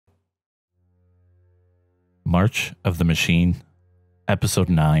March of the Machine, Episode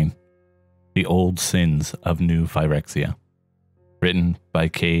 9, The Old Sins of New Phyrexia. Written by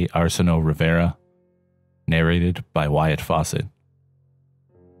K. Arsenault Rivera. Narrated by Wyatt Fossett.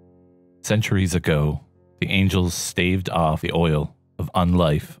 Centuries ago, the angels staved off the oil of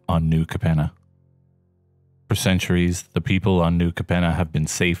unlife on New Capenna. For centuries, the people on New Capenna have been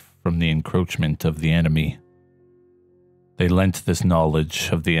safe from the encroachment of the enemy. They lent this knowledge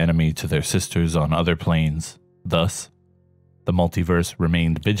of the enemy to their sisters on other planes. Thus, the multiverse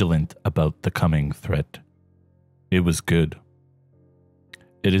remained vigilant about the coming threat. It was good.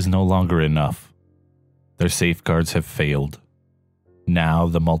 It is no longer enough. Their safeguards have failed. Now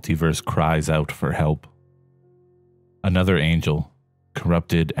the multiverse cries out for help. Another angel,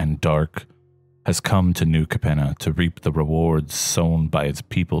 corrupted and dark, has come to New Capenna to reap the rewards sown by its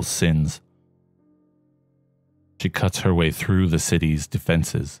people's sins. She cuts her way through the city's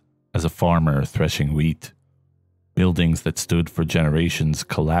defenses as a farmer threshing wheat. Buildings that stood for generations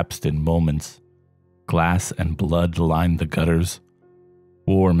collapsed in moments. Glass and blood line the gutters.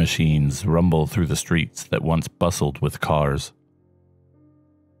 War machines rumble through the streets that once bustled with cars.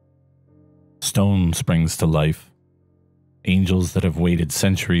 Stone springs to life. Angels that have waited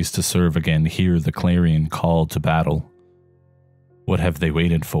centuries to serve again hear the clarion call to battle. What have they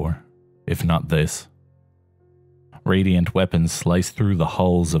waited for, if not this? Radiant weapons slice through the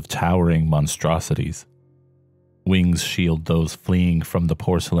hulls of towering monstrosities. Wings shield those fleeing from the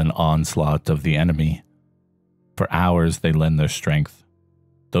porcelain onslaught of the enemy. For hours they lend their strength.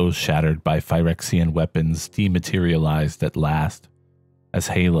 Those shattered by Phyrexian weapons dematerialized at last. As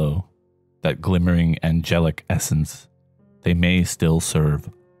halo, that glimmering angelic essence, they may still serve.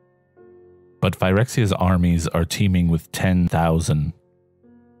 But Phyrexia's armies are teeming with 10,000,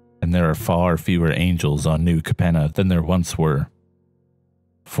 and there are far fewer angels on New Capenna than there once were.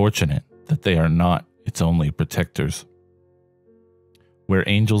 Fortunate that they are not its only protectors. Where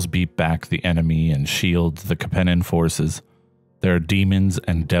angels beat back the enemy and shield the Capennan forces, there are demons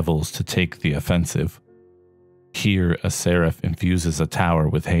and devils to take the offensive. Here a seraph infuses a tower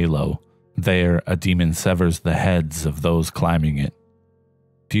with halo. There a demon severs the heads of those climbing it.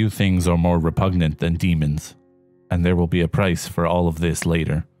 Few things are more repugnant than demons, and there will be a price for all of this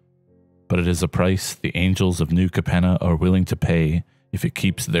later. But it is a price the angels of New Capenna are willing to pay if it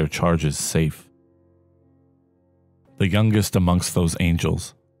keeps their charges safe. The youngest amongst those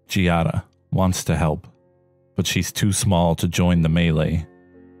angels, Giada, wants to help, but she's too small to join the melee,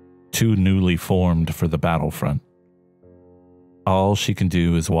 too newly formed for the battlefront. All she can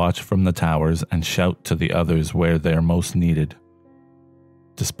do is watch from the towers and shout to the others where they're most needed.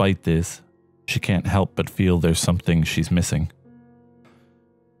 Despite this, she can't help but feel there's something she's missing.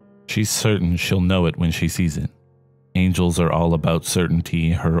 She's certain she'll know it when she sees it. Angels are all about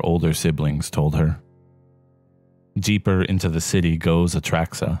certainty, her older siblings told her. Deeper into the city goes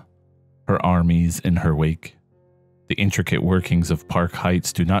Atraxa, her armies in her wake. The intricate workings of Park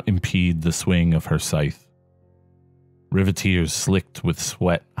Heights do not impede the swing of her scythe. Riveteers slicked with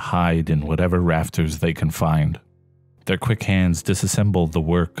sweat hide in whatever rafters they can find. Their quick hands disassemble the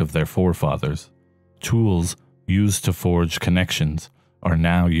work of their forefathers. Tools used to forge connections are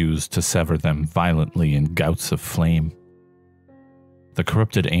now used to sever them violently in gouts of flame. The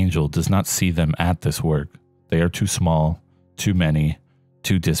corrupted angel does not see them at this work. They are too small, too many,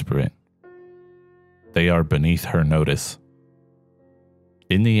 too disparate. They are beneath her notice.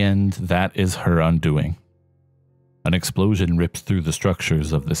 In the end, that is her undoing. An explosion rips through the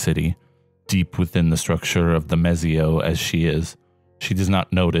structures of the city. Deep within the structure of the Mezio as she is, she does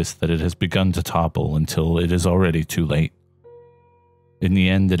not notice that it has begun to topple until it is already too late. In the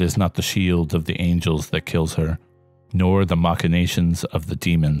end, it is not the shield of the angels that kills her, nor the machinations of the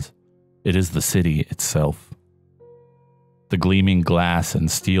demons. It is the city itself. The gleaming glass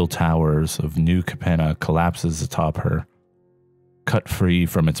and steel towers of New Capenna collapses atop her. Cut free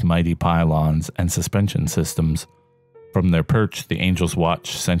from its mighty pylons and suspension systems, from their perch the angels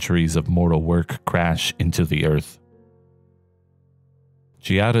watch centuries of mortal work crash into the earth.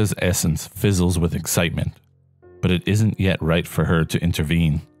 Giada's essence fizzles with excitement, but it isn't yet right for her to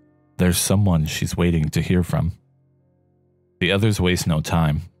intervene. There's someone she's waiting to hear from. The others waste no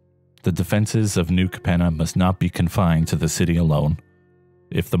time. The defenses of New Capenna must not be confined to the city alone.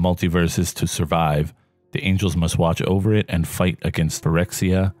 If the multiverse is to survive, the angels must watch over it and fight against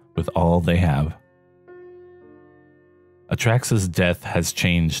Phyrexia with all they have. Atraxa's death has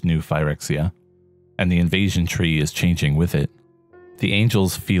changed New Phyrexia, and the invasion tree is changing with it. The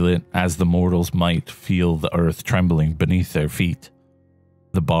angels feel it as the mortals might feel the earth trembling beneath their feet.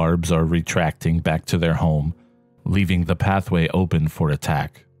 The barbs are retracting back to their home, leaving the pathway open for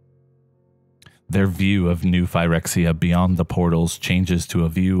attack. Their view of New Phyrexia beyond the portals changes to a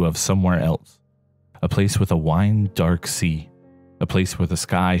view of somewhere else. A place with a wine-dark sea. A place where the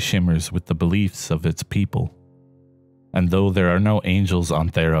sky shimmers with the beliefs of its people. And though there are no angels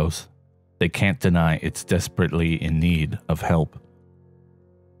on Theros, they can't deny it's desperately in need of help.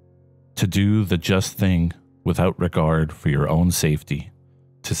 To do the just thing without regard for your own safety,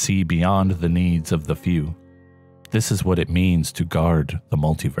 to see beyond the needs of the few. This is what it means to guard the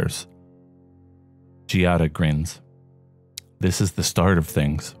multiverse. Giada grins. This is the start of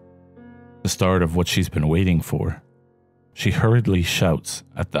things. The start of what she's been waiting for. She hurriedly shouts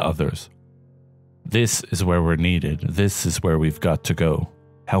at the others. This is where we're needed. This is where we've got to go.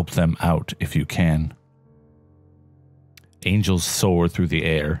 Help them out if you can. Angels soar through the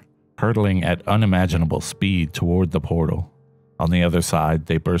air, hurtling at unimaginable speed toward the portal. On the other side,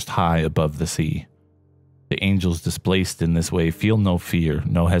 they burst high above the sea. The angels displaced in this way feel no fear,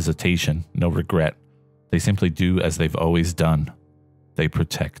 no hesitation, no regret. They simply do as they've always done. They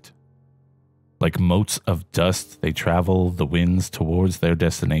protect. Like motes of dust, they travel the winds towards their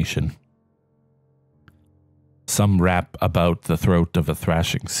destination. Some wrap about the throat of a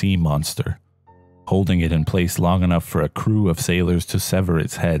thrashing sea monster, holding it in place long enough for a crew of sailors to sever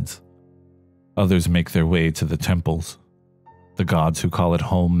its heads. Others make their way to the temples. The gods who call it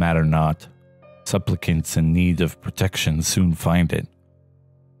home matter not. Supplicants in need of protection soon find it.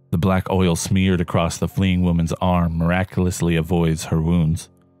 The black oil smeared across the fleeing woman's arm miraculously avoids her wounds.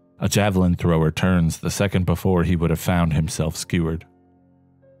 A javelin thrower turns the second before he would have found himself skewered.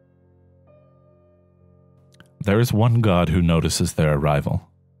 There is one god who notices their arrival.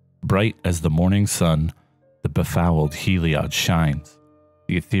 Bright as the morning sun, the befouled Heliod shines,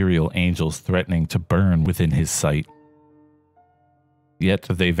 the ethereal angels threatening to burn within his sight. Yet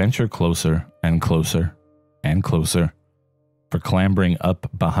they venture closer and closer and closer, for clambering up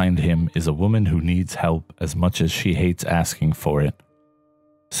behind him is a woman who needs help as much as she hates asking for it.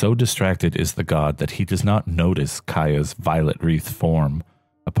 So distracted is the god that he does not notice Kaya's violet-wreathed form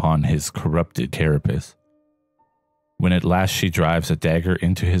upon his corrupted carapace. When at last she drives a dagger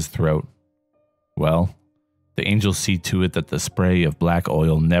into his throat, well, the angels see to it that the spray of black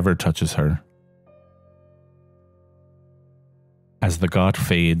oil never touches her. As the god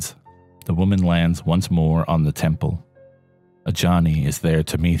fades, the woman lands once more on the temple. Ajani is there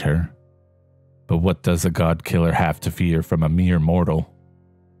to meet her. But what does a god killer have to fear from a mere mortal?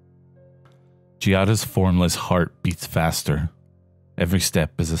 Giada's formless heart beats faster. Every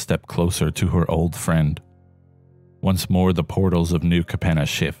step is a step closer to her old friend. Once more the portals of New Capenna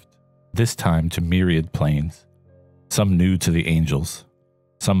shift, this time to myriad planes, some new to the angels,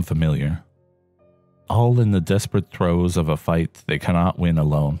 some familiar. All in the desperate throes of a fight they cannot win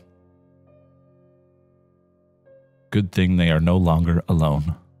alone. Good thing they are no longer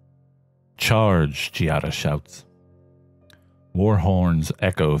alone. Charge, Giada shouts. War horns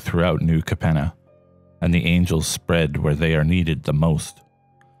echo throughout New Capenna, and the angels spread where they are needed the most.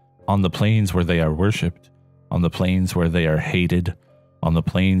 On the plains where they are worshipped, on the plains where they are hated, on the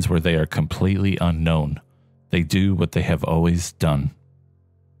plains where they are completely unknown, they do what they have always done.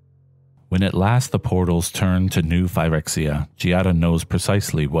 When at last the portals turn to New Phyrexia, Giada knows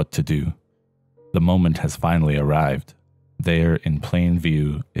precisely what to do. The moment has finally arrived. There, in plain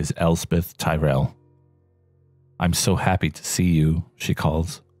view, is Elspeth Tyrell. I'm so happy to see you, she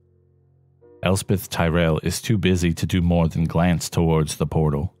calls. Elspeth Tyrell is too busy to do more than glance towards the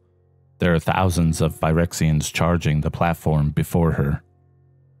portal. There are thousands of Phyrexians charging the platform before her.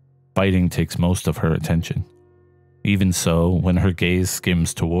 Fighting takes most of her attention. Even so, when her gaze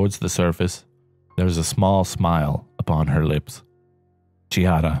skims towards the surface, there is a small smile upon her lips.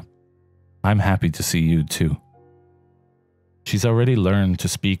 Giada, I'm happy to see you too. She's already learned to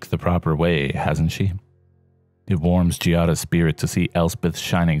speak the proper way, hasn't she? It warms Giada's spirit to see Elspeth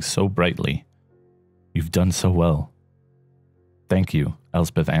shining so brightly. You've done so well. Thank you,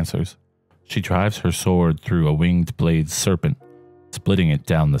 Elspeth answers. She drives her sword through a winged blade serpent, splitting it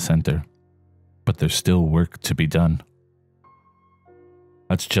down the center. But there's still work to be done.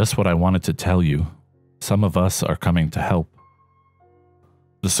 That's just what I wanted to tell you. Some of us are coming to help.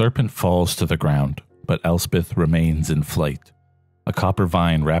 The serpent falls to the ground, but Elspeth remains in flight. A copper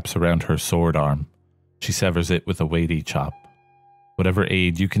vine wraps around her sword arm. She severs it with a weighty chop. Whatever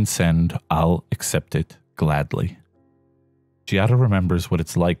aid you can send, I'll accept it gladly. Giada remembers what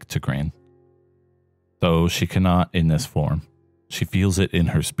it's like to grin. Though she cannot in this form, she feels it in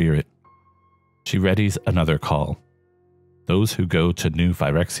her spirit. She readies another call. Those who go to New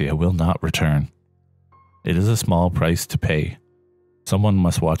Phyrexia will not return. It is a small price to pay. Someone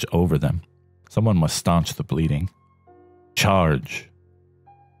must watch over them. Someone must staunch the bleeding. Charge!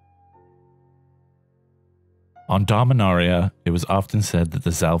 On Dominaria, it was often said that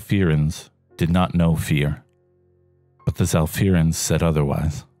the Zalfirans did not know fear, but the Zalfirans said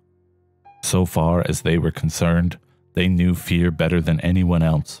otherwise. So far as they were concerned, they knew fear better than anyone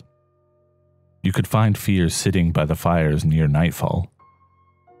else. You could find fear sitting by the fires near nightfall.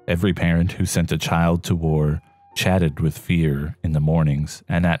 Every parent who sent a child to war chatted with fear in the mornings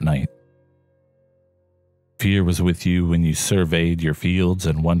and at night. Fear was with you when you surveyed your fields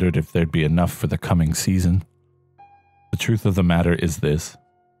and wondered if there'd be enough for the coming season. The truth of the matter is this: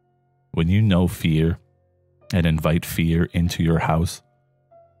 when you know fear and invite fear into your house,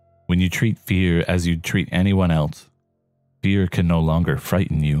 when you treat fear as you'd treat anyone else, fear can no longer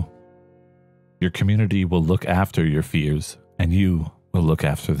frighten you. Your community will look after your fears, and you will look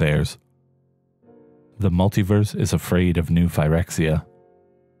after theirs. The multiverse is afraid of new Phyrexia.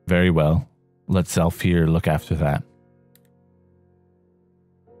 Very well, let Zalfir look after that.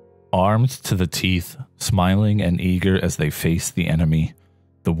 Armed to the teeth, smiling and eager as they face the enemy,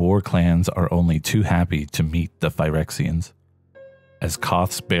 the war clans are only too happy to meet the Phyrexians. As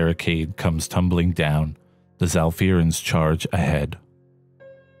Koth's barricade comes tumbling down, the Zalfirans charge ahead.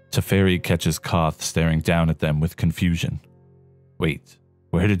 Teferi catches Koth staring down at them with confusion. Wait,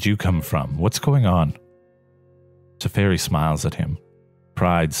 where did you come from? What's going on? Teferi smiles at him.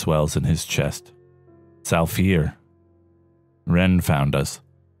 Pride swells in his chest. Zalfir. Ren found us.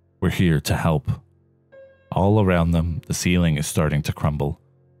 We're here to help. All around them, the ceiling is starting to crumble.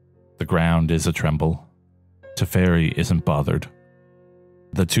 The ground is a tremble. Teferi isn't bothered.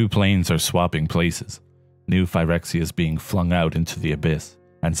 The two planes are swapping places. New Phyrexia is being flung out into the abyss,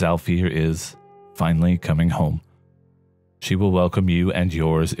 and Zalfir is, finally, coming home. She will welcome you and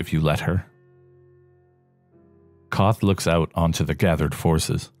yours if you let her. Koth looks out onto the gathered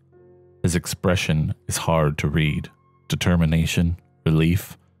forces. His expression is hard to read. Determination,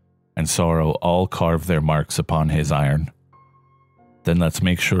 relief, and sorrow all carve their marks upon his iron. Then let's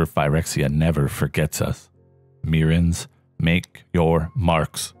make sure Phyrexia never forgets us. Mirrans, make your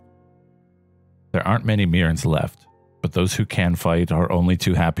marks. There aren't many Mirrans left, but those who can fight are only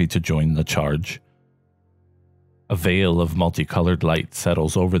too happy to join the charge. A veil of multicolored light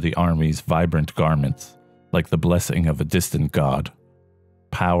settles over the army's vibrant garments, like the blessing of a distant god.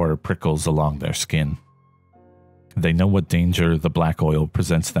 Power prickles along their skin. They know what danger the black oil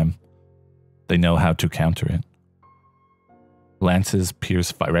presents them. They know how to counter it. Lances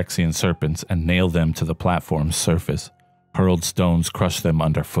pierce Phyrexian serpents and nail them to the platform's surface. Hurled stones crush them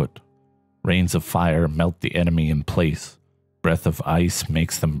underfoot. Rains of fire melt the enemy in place. Breath of ice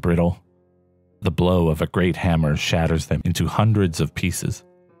makes them brittle. The blow of a great hammer shatters them into hundreds of pieces.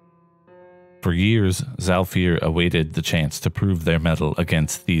 For years, Zalfir awaited the chance to prove their mettle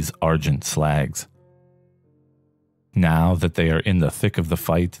against these argent slags. Now that they are in the thick of the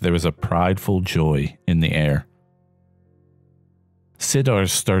fight, there is a prideful joy in the air. Sidars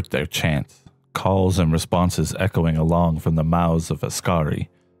start their chant, calls and responses echoing along from the mouths of Ascari,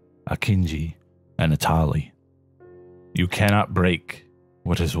 Akinji, and Atali. You cannot break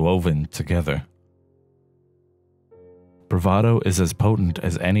what is woven together. Bravado is as potent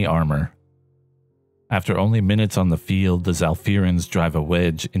as any armor. After only minutes on the field, the Zalfirans drive a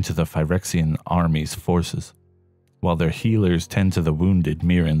wedge into the Phyrexian army's forces, while their healers tend to the wounded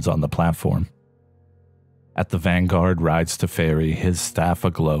Mirrans on the platform. At the vanguard rides Teferi, his staff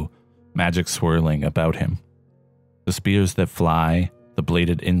aglow, magic swirling about him. The spears that fly, the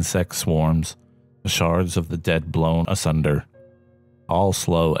bladed insect swarms, the shards of the dead blown asunder, all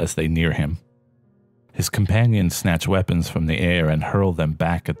slow as they near him. His companions snatch weapons from the air and hurl them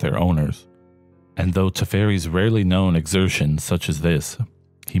back at their owners. And though Teferi's rarely known exertion such as this,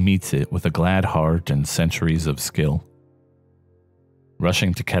 he meets it with a glad heart and centuries of skill.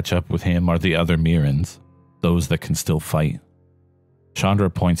 Rushing to catch up with him are the other Mirrans, those that can still fight. Chandra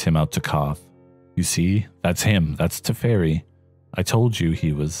points him out to Koth. You see, that's him, that's Teferi. I told you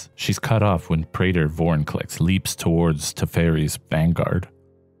he was. She's cut off when Praetor Vorinclex leaps towards Teferi's vanguard.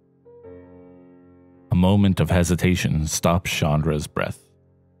 A moment of hesitation stops Chandra's breath.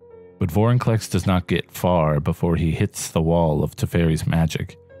 But Vorinclex does not get far before he hits the wall of Teferi's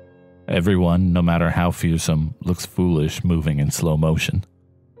magic. Everyone, no matter how fearsome, looks foolish moving in slow motion.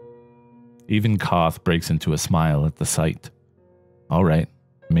 Even Koth breaks into a smile at the sight. All right,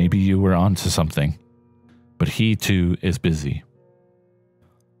 maybe you were onto something. But he too is busy.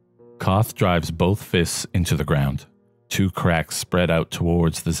 Koth drives both fists into the ground. Two cracks spread out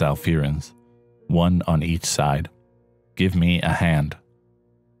towards the Zalfirans, one on each side. Give me a hand.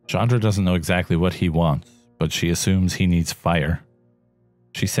 Chandra doesn't know exactly what he wants, but she assumes he needs fire.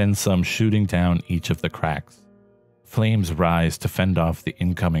 She sends some shooting down each of the cracks. Flames rise to fend off the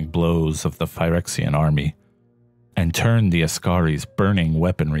incoming blows of the Phyrexian army. and turn the Ascari's burning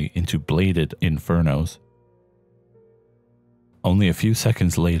weaponry into bladed infernos. Only a few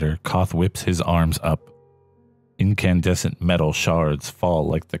seconds later, Koth whips his arms up. Incandescent metal shards fall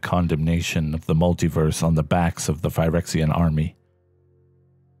like the condemnation of the multiverse on the backs of the Phyrexian army.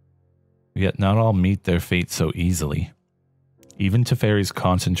 Yet not all meet their fate so easily. Even Teferi's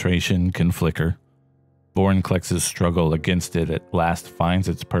concentration can flicker. Vorinclex's struggle against it at last finds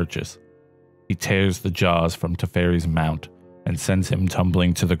its purchase. He tears the jaws from Teferi's mount and sends him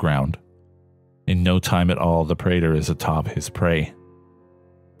tumbling to the ground. In no time at all, the praetor is atop his prey.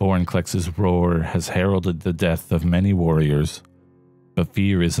 Vorinclex's roar has heralded the death of many warriors, but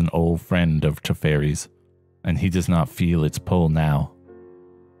fear is an old friend of Teferi's, and he does not feel its pull now.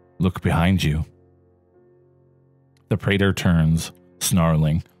 Look behind you. The praetor turns,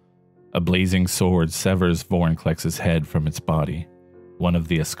 snarling. A blazing sword severs Vorinclex's head from its body. One of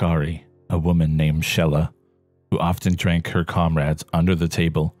the Ascari, a woman named Shella, who often drank her comrades under the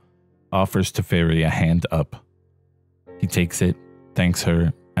table, offers Teferi a hand up. He takes it, thanks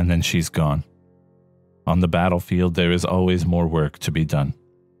her, and then she's gone. On the battlefield, there is always more work to be done.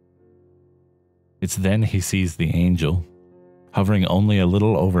 It's then he sees the angel, hovering only a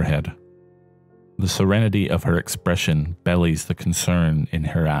little overhead. The serenity of her expression belies the concern in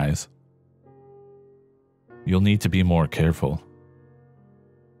her eyes. You'll need to be more careful.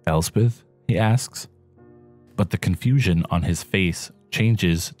 Elspeth? He asks, but the confusion on his face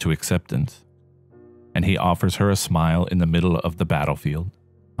changes to acceptance, and he offers her a smile in the middle of the battlefield.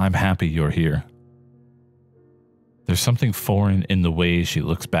 I'm happy you're here. There's something foreign in the way she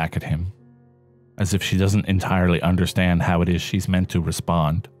looks back at him, as if she doesn't entirely understand how it is she's meant to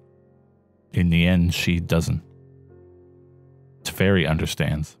respond. In the end, she doesn't. Teferi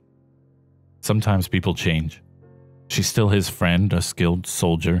understands. Sometimes people change. She's still his friend, a skilled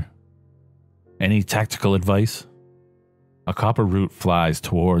soldier. Any tactical advice? A copper root flies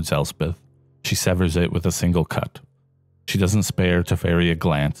towards Elspeth. She severs it with a single cut. She doesn't spare Teferi a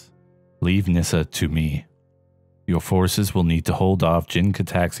glance. Leave Nissa to me. Your forces will need to hold off Jin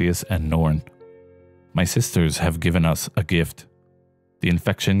Cataxius and Norn. My sisters have given us a gift. The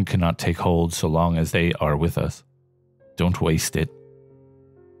infection cannot take hold so long as they are with us. Don't waste it.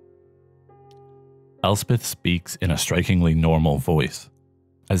 Elspeth speaks in a strikingly normal voice,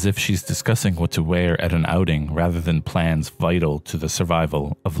 as if she's discussing what to wear at an outing rather than plans vital to the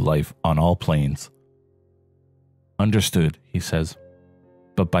survival of life on all planes. Understood, he says,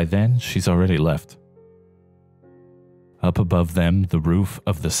 but by then she's already left. Up above them, the roof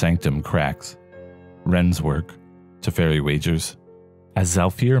of the sanctum cracks. Ren's work, Teferi wagers. As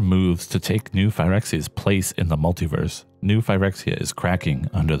Zhalfir moves to take New Phyrexia's place in the multiverse, New Phyrexia is cracking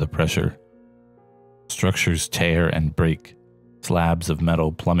under the pressure. Structures tear and break. Slabs of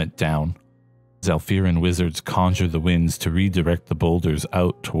metal plummet down. Zhalfiran wizards conjure the winds to redirect the boulders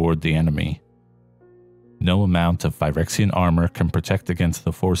out toward the enemy. No amount of Phyrexian armor can protect against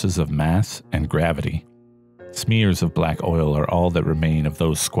the forces of mass and gravity. Smears of black oil are all that remain of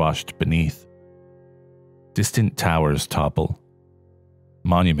those squashed beneath. Distant towers topple.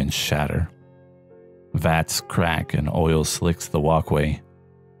 Monuments shatter. Vats crack and oil slicks the walkway.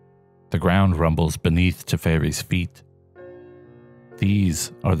 The ground rumbles beneath Teferi's feet.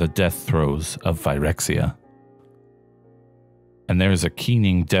 These are the death throes of Phyrexia. And there is a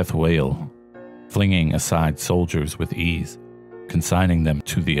keening death wail, flinging aside soldiers with ease, consigning them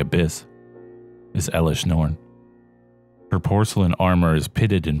to the abyss, is Elish Norn. Her porcelain armor is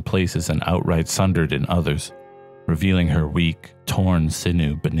pitted in places and outright sundered in others, revealing her weak, torn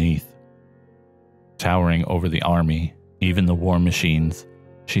sinew beneath. Towering over the army, even the war machines,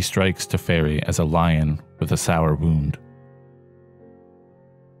 she strikes Teferi as a lion with a sour wound.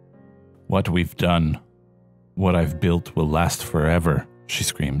 What we've done, what I've built will last forever, she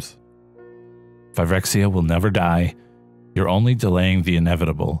screams. Phyrexia will never die. You're only delaying the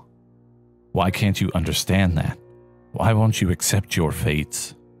inevitable. Why can't you understand that? Why won't you accept your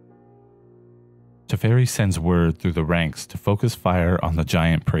fates? Teferi sends word through the ranks to focus fire on the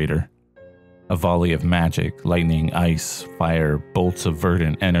giant praetor. A volley of magic, lightning, ice, fire, bolts of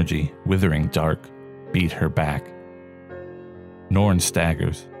verdant energy, withering dark, beat her back. Norn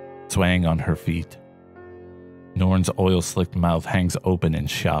staggers, swaying on her feet. Norn's oil-slicked mouth hangs open in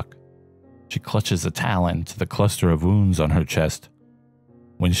shock. She clutches a talon to the cluster of wounds on her chest.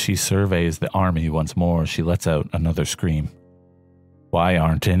 When she surveys the army once more, she lets out another scream. Why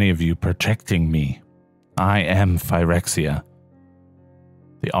aren't any of you protecting me? I am Phyrexia.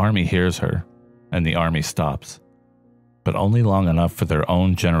 The army hears her, and the army stops, but only long enough for their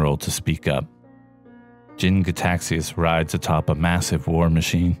own general to speak up. Jin Cataxius rides atop a massive war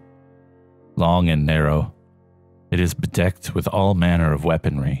machine. Long and narrow, It is bedecked with all manner of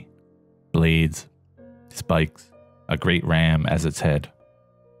weaponry, blades, spikes, a great ram as its head.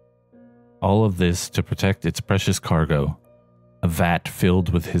 All of this to protect its precious cargo, a vat filled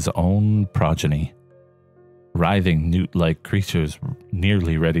with his own progeny. Writhing newt-like creatures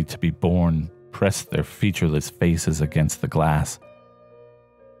nearly ready to be born press their featureless faces against the glass.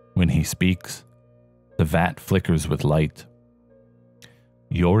 When he speaks, the vat flickers with light.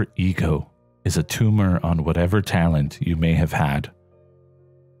 Your ego is a tumor on whatever talent you may have had.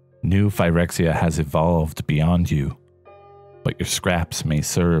 New Phyrexia has evolved beyond you, but your scraps may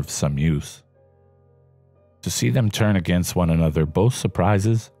serve some use. To see them turn against one another both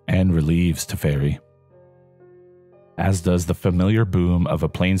surprises and relieves Teferi, as does the familiar boom of a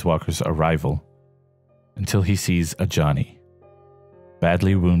planeswalker's arrival, until he sees a Johnny,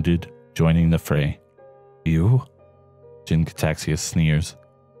 badly wounded, joining the fray. You? Jin-Gitaxias sneers.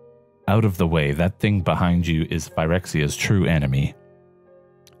 Out of the way, that thing behind you is Phyrexia's true enemy.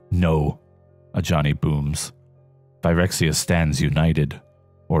 No, a Johnny booms. Phyrexia stands united,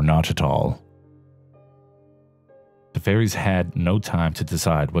 or not at all. Teferi's had no time to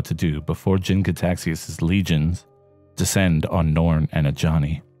decide what to do before Jin-Gitaxias' legions descend on Norn and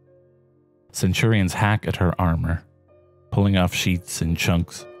Ajani. Centurions hack at her armor, pulling off sheets and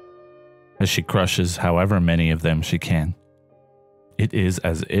chunks, as she crushes however many of them she can. It is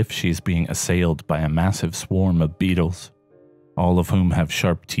as if she is being assailed by a massive swarm of beetles, all of whom have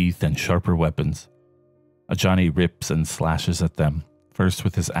sharp teeth and sharper weapons. Ajani rips and slashes at them, first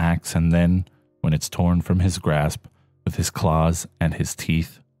with his axe and then, when it's torn from his grasp, with his claws and his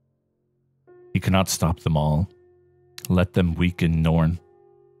teeth. He cannot stop them all. Let them weaken Norn.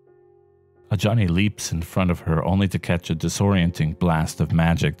 Ajani leaps in front of her only to catch a disorienting blast of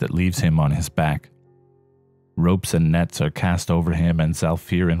magic that leaves him on his back. Ropes and nets are cast over him and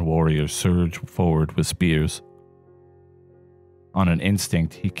Zalfiran warriors surge forward with spears. On an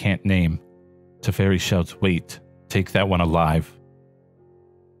instinct he can't name, Teferi shouts, "Wait, take that one alive."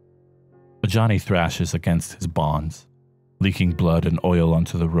 Ajani thrashes against his bonds, leaking blood and oil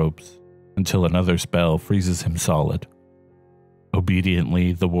onto the ropes, until another spell freezes him solid.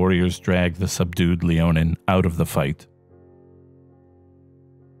 Obediently, the warriors drag the subdued Leonin out of the fight.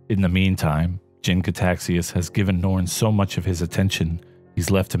 In the meantime, Jin-Gitaxias has given Norn so much of his attention,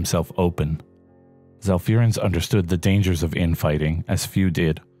 he's left himself open. Zalfirans understood the dangers of infighting, as few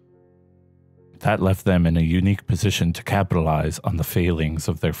did. That left them in a unique position to capitalize on the failings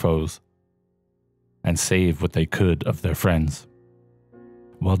of their foes, and save what they could of their friends.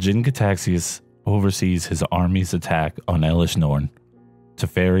 While Jin-Gitaxias oversees his army's attack on Elish Norn,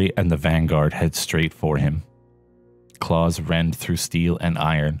 Teferi and the vanguard head straight for him. Claws rend through steel and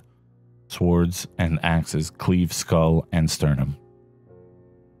iron, swords and axes cleave skull and sternum.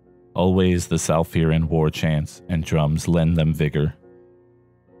 Always the Zalfiran war chants and drums lend them vigor.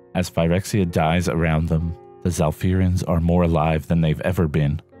 As Phyrexia dies around them, the Zalfirans are more alive than they've ever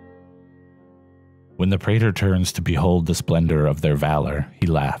been. When the praetor turns to behold the splendor of their valor, he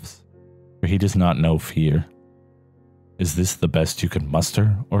laughs, for he does not know fear. Is this the best you can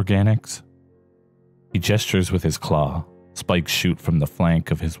muster, Organics? He gestures with his claw. Spikes shoot from the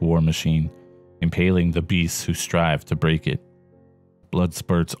flank of his war machine, impaling the beasts who strive to break it. Blood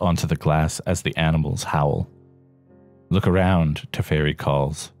spurts onto the glass as the animals howl. Look around, Teferi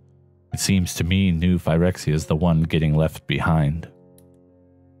calls. It seems to me new Phyrexia is the one getting left behind.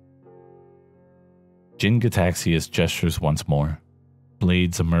 Jin-Gitaxias gestures once more.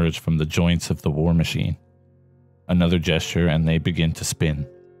 Blades emerge from the joints of the war machine. Another gesture and they begin to spin.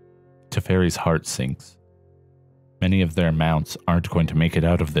 Teferi's heart sinks. Many of their mounts aren't going to make it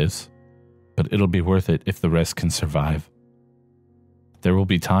out of this, but it'll be worth it if the rest can survive. There will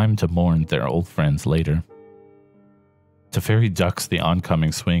be time to mourn their old friends later. Teferi ducks the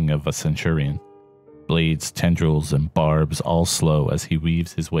oncoming swing of a centurion. Blades, tendrils, and barbs all slow as he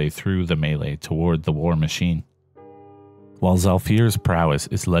weaves his way through the melee toward the war machine. While Zalfir's prowess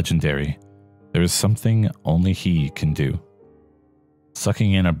is legendary, there is something only he can do.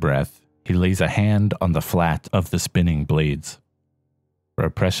 Sucking in a breath, he lays a hand on the flat of the spinning blades. For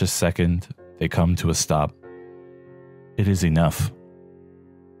a precious second, they come to a stop. It is enough.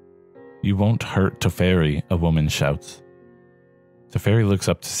 You won't hurt Teferi, a woman shouts. Teferi looks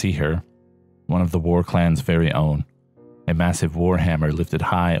up to see her, one of the war clan's very own, a massive warhammer lifted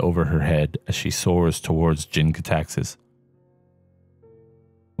high over her head as she soars towards Jin-Gitaxias.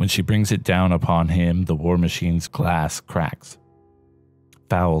 When she brings it down upon him, the war machine's glass cracks.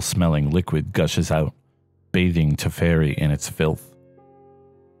 Foul-smelling liquid gushes out, bathing Teferi in its filth.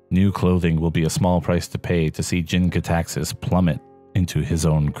 New clothing will be a small price to pay to see Jin-Gitaxias plummet into his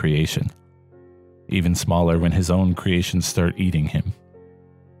own creation. even smaller when his own creations start eating him.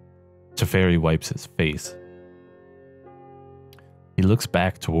 Teferi wipes his face. He looks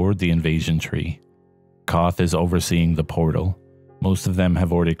back toward the invasion tree. Koth is overseeing the portal. Most of them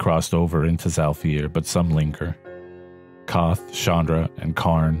have already crossed over into Zhalfir, but some linger. Koth, Chandra, and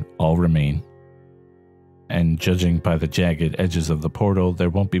Karn all remain. And judging by the jagged edges of the portal, there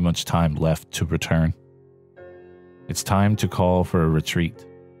won't be much time left to return. It's time to call for a retreat.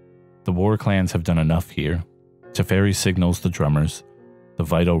 The war clans have done enough here. Teferi signals the drummers. The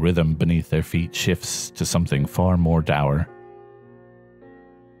vital rhythm beneath their feet shifts to something far more dour.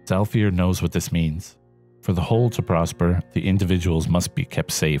 Zhalfir knows what this means. For the whole to prosper, the individuals must be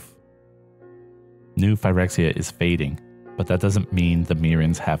kept safe. New Phyrexia is fading, but that doesn't mean the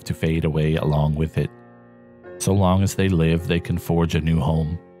Mirrans have to fade away along with it. So long as they live, they can forge a new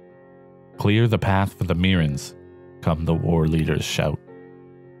home. Clear the path for the Mirrans, come the war leaders shout.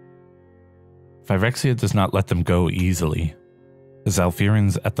 Phyrexia does not let them go easily. The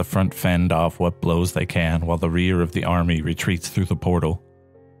Zhalfirans at the front fend off what blows they can while the rear of the army retreats through the portal.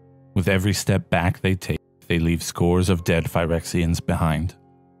 With every step back they take, they leave scores of dead Phyrexians behind.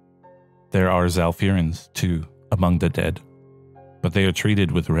 There are Zhalfirans, too, among the dead, but they are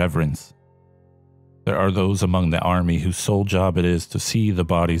treated with reverence. There are those among the army whose sole job it is to see the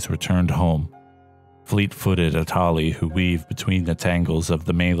bodies returned home. Fleet-footed Atali who weave between the tangles of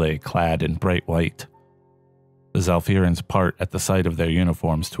the melee clad in bright white. The Zhalfirans part at the sight of their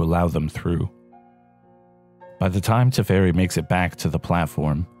uniforms to allow them through. By the time Teferi makes it back to the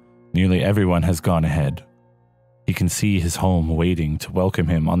platform, nearly everyone has gone ahead. He can see his home waiting to welcome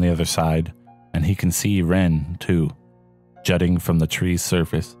him on the other side, and he can see Ren, too, jutting from the tree's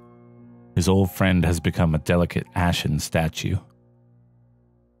surface. His old friend has become a delicate ashen statue.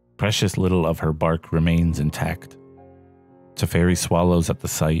 Precious little of her bark remains intact. Teferi swallows at the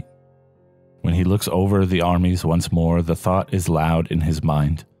sight. When he looks over the armies once more, the thought is loud in his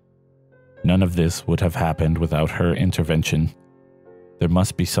mind. None of this would have happened without her intervention. There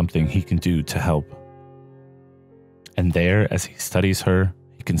must be something he can do to help. And there, as he studies her,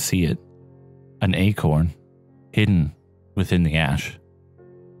 he can see it. An acorn, hidden within the ash.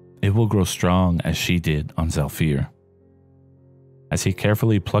 It will grow strong as she did on Zhalfir. As he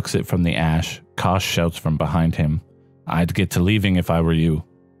carefully plucks it from the ash, Kosh shouts from behind him, "I'd get to leaving if I were you."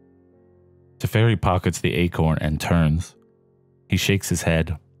 Teferi pockets the acorn and turns. He shakes his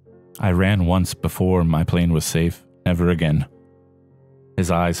head. "I ran once before my plane was safe, never again."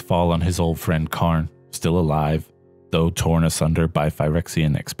 His eyes fall on his old friend Karn, still alive, though torn asunder by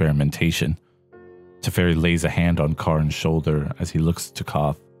Phyrexian experimentation. Teferi lays a hand on Karn's shoulder as he looks to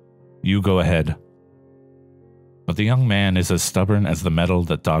Koth. "You go ahead." But the young man is as stubborn as the metal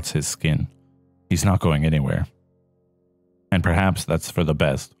that dots his skin. He's not going anywhere. And perhaps that's for the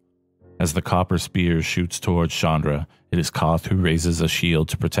best. As the copper spear shoots towards Chandra, it is Koth who raises a shield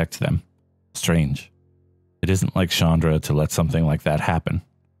to protect them. Strange. It isn't like Chandra to let something like that happen.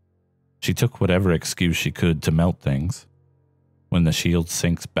 She took whatever excuse she could to melt things. When the shield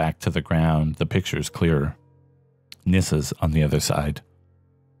sinks back to the ground, the picture's clearer. Nissa's on the other side.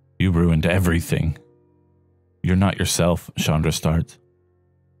 "You ruined everything." "You're not yourself," Chandra starts.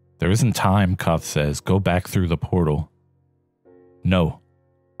 "There isn't time," Koth says. "Go back through the portal." "No,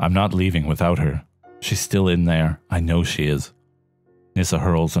 I'm not leaving without her. She's still in there. I know she is." Nissa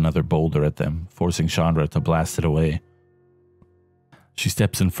hurls another boulder at them, forcing Chandra to blast it away. She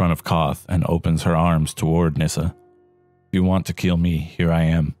steps in front of Koth and opens her arms toward Nissa. "If you want to kill me, here I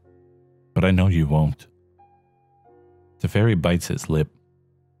am. But I know you won't." Teferi bites his lip.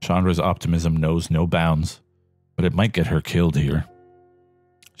 Chandra's optimism knows no bounds, but it might get her killed here.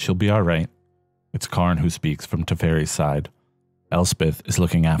 "She'll be all right." It's Karn who speaks from Teferi's side. Elspeth is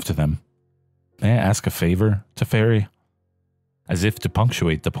looking after them. "May I ask a favor, Teferi?" As if to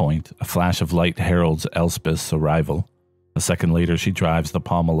punctuate the point, a flash of light heralds Elspeth's arrival. A second later, she drives the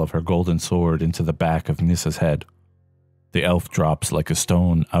pommel of her golden sword into the back of Nissa's head. The elf drops like a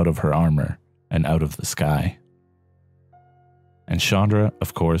stone out of her armor and out of the sky. And Chandra,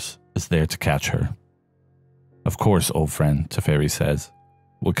 of course, is there to catch her. "Of course, old friend," Teferi says.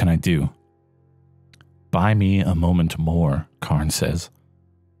 "What can I do?" "Buy me a moment more," Karn says.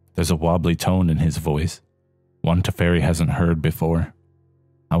 There's a wobbly tone in his voice, one Teferi hasn't heard before.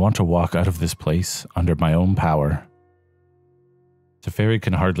 "I want to walk out of this place under my own power." Teferi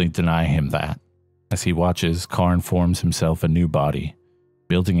can hardly deny him that. As he watches, Karn forms himself a new body,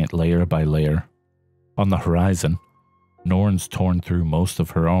 building it layer by layer. On the horizon, Norn's torn through most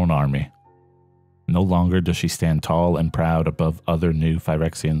of her own army. No longer does she stand tall and proud above other new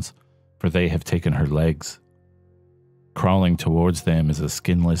Phyrexians, for they have taken her legs. Crawling towards them is a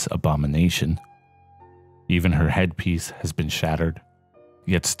skinless abomination. Even her headpiece has been shattered.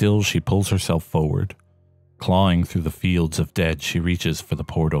 Yet still she pulls herself forward. Clawing through the fields of dead, she reaches for the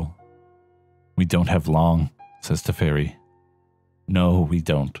portal. "We don't have long," says Teferi. "No, we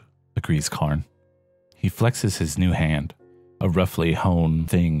don't," agrees Karn. He flexes his new hand, a roughly hewn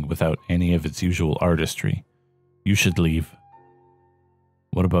thing without any of its usual artistry. "You should leave."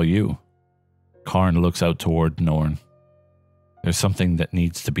 "What about you?" Karn looks out toward Norn. "There's something that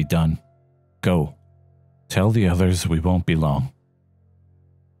needs to be done. Go. Tell the others we won't be long."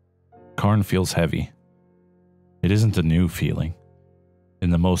 Karn feels heavy. It isn't a new feeling. In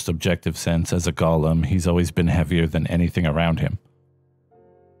the most objective sense, as a golem, he's always been heavier than anything around him.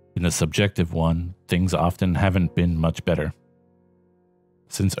 In the subjective one, things often haven't been much better.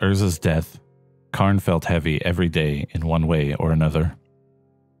 Since Urza's death, Karn felt heavy every day in one way or another.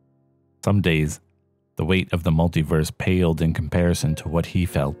 Some days, the weight of the multiverse paled in comparison to what he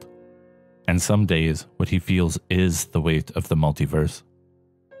felt. And some days, what he feels is the weight of the multiverse.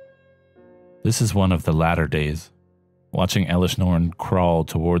 This is one of the latter days. Watching Elishnorn crawl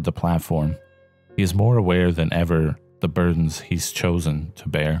toward the platform, he is more aware than ever the burdens he's chosen to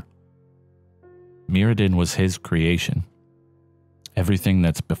bear. Mirrodin was his creation. Everything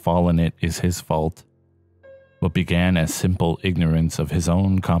that's befallen it is his fault. What began as simple ignorance of his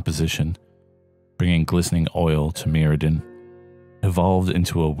own composition, bringing glistening oil to Mirrodin, evolved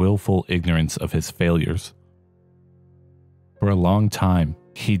into a willful ignorance of his failures. For a long time,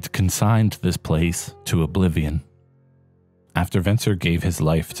 he'd consigned this place to oblivion. After Venser gave his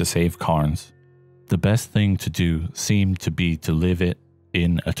life to save Karn's, the best thing to do seemed to be to live it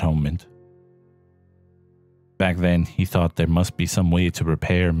in atonement. Back then, he thought there must be some way to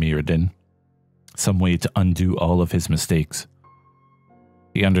repair Mirrodin, some way to undo all of his mistakes.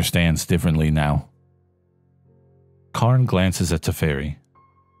 He understands differently now. Karn glances at Teferi.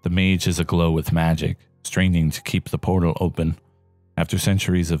 The mage is aglow with magic, straining to keep the portal open. After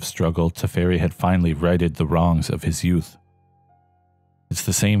centuries of struggle, Teferi had finally righted the wrongs of his youth. It's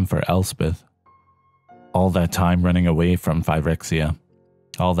the same for Elspeth. All that time running away from Phyrexia,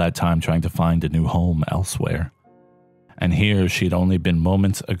 all that time trying to find a new home elsewhere. And here she'd only been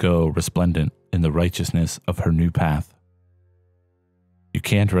moments ago resplendent in the righteousness of her new path. You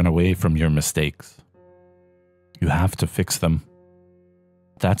can't run away from your mistakes. You have to fix them.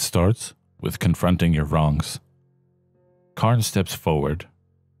 That starts with confronting your wrongs. Karn steps forward.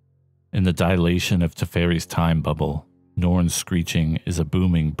 In the dilation of Teferi's time bubble, Norn's screeching is a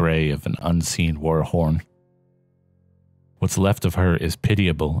booming bray of an unseen war horn. What's left of her is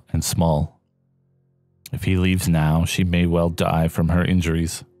pitiable and small. If he leaves now, she may well die from her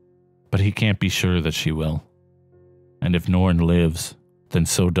injuries, but he can't be sure that she will. And if Norn lives, then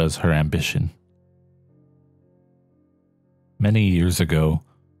so does her ambition. Many years ago,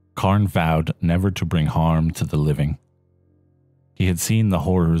 Karn vowed never to bring harm to the living. He had seen the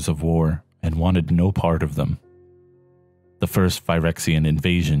horrors of war and wanted no part of them. The first Phyrexian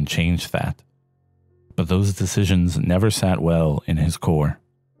invasion changed that, but those decisions never sat well in his core.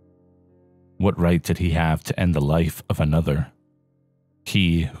 What right did he have to end the life of another?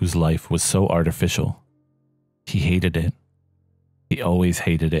 He whose life was so artificial. He hated it. He always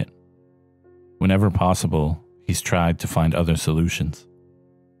hated it. Whenever possible, he's tried to find other solutions.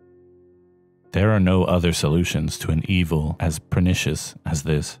 There are no other solutions to an evil as pernicious as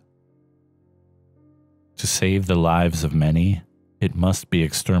this. To save the lives of many, it must be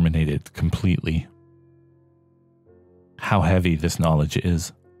exterminated completely. How heavy this knowledge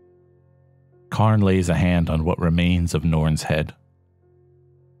is. Karn lays a hand on what remains of Norn's head.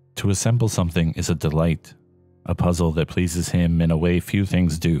 To assemble something is a delight, a puzzle that pleases him in a way few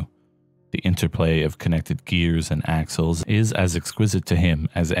things do. The interplay of connected gears and axles is as exquisite to him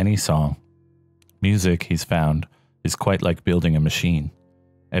as any song. Music, he's found, is quite like building a machine.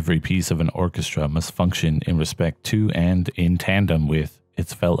 Every piece of an orchestra must function in respect to and in tandem with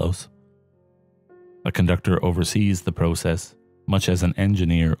its fellows. A conductor oversees the process, much as an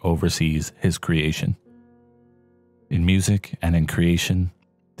engineer oversees his creation. In music and in creation,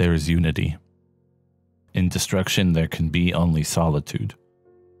 there is unity. In destruction, there can be only solitude.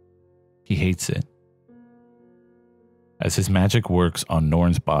 He hates it. As his magic works on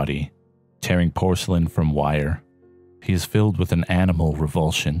Norn's body, tearing porcelain from wire, he is filled with an animal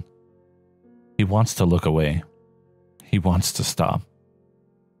revulsion. He wants to look away. He wants to stop.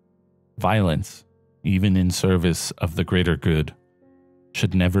 Violence, even in service of the greater good,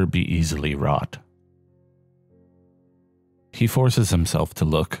 should never be easily wrought. He forces himself to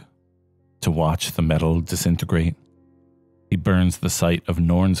look, to watch the metal disintegrate. He burns the sight of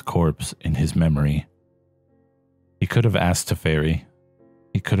Norn's corpse in his memory. He could have asked Teferi.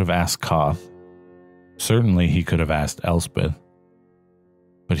 He could have asked Koth. Certainly he could have asked Elspeth,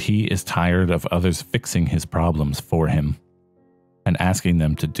 but he is tired of others fixing his problems for him, and asking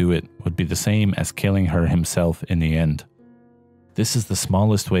them to do it would be the same as killing her himself in the end. This is the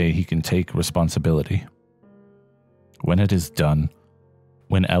smallest way he can take responsibility. When it is done,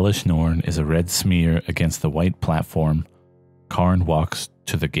 when Elish Norn is a red smear against the white platform, Karn walks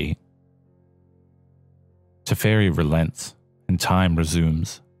to the gate. Teferi relents, and time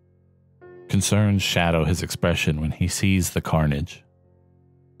resumes. Concerns shadow his expression when he sees the carnage.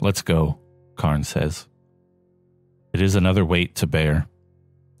 "Let's go," Karn says. It is another weight to bear,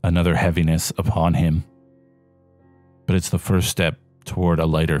 another heaviness upon him, but it's the first step toward a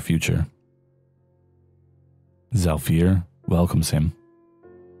lighter future. Zhalfir welcomes him.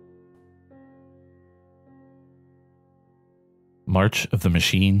 March of the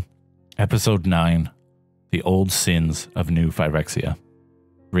Machine, Episode 9, The Old Sins of New Phyrexia.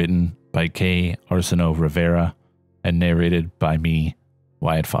 Written by K. Arsenault Rivera and narrated by me,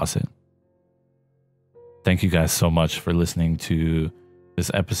 Wyatt Fossett. Thank you guys so much for listening to this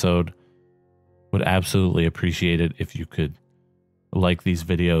episode. Would absolutely appreciate it if you could like these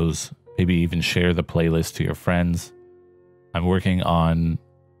videos, maybe even share the playlist to your friends. I'm working on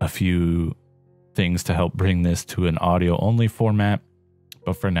a few things to help bring this to an audio-only format,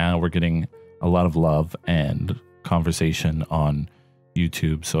 but for now we're getting a lot of love and conversation on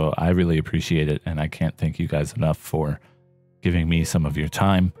YouTube, so I really appreciate it, and I can't thank you guys enough for giving me some of your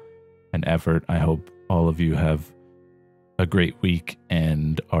time and effort. I hope all of you have a great week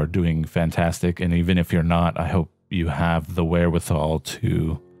and are doing fantastic, and even if you're not, I hope you have the wherewithal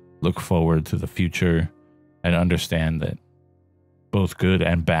to look forward to the future and understand that both good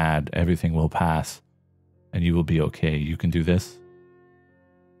and bad, everything will pass, and you will be okay. You can do this,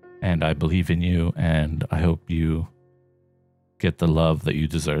 and I believe in you, and I hope you get the love that you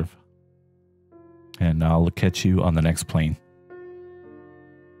deserve. And I'll catch you on the next plane.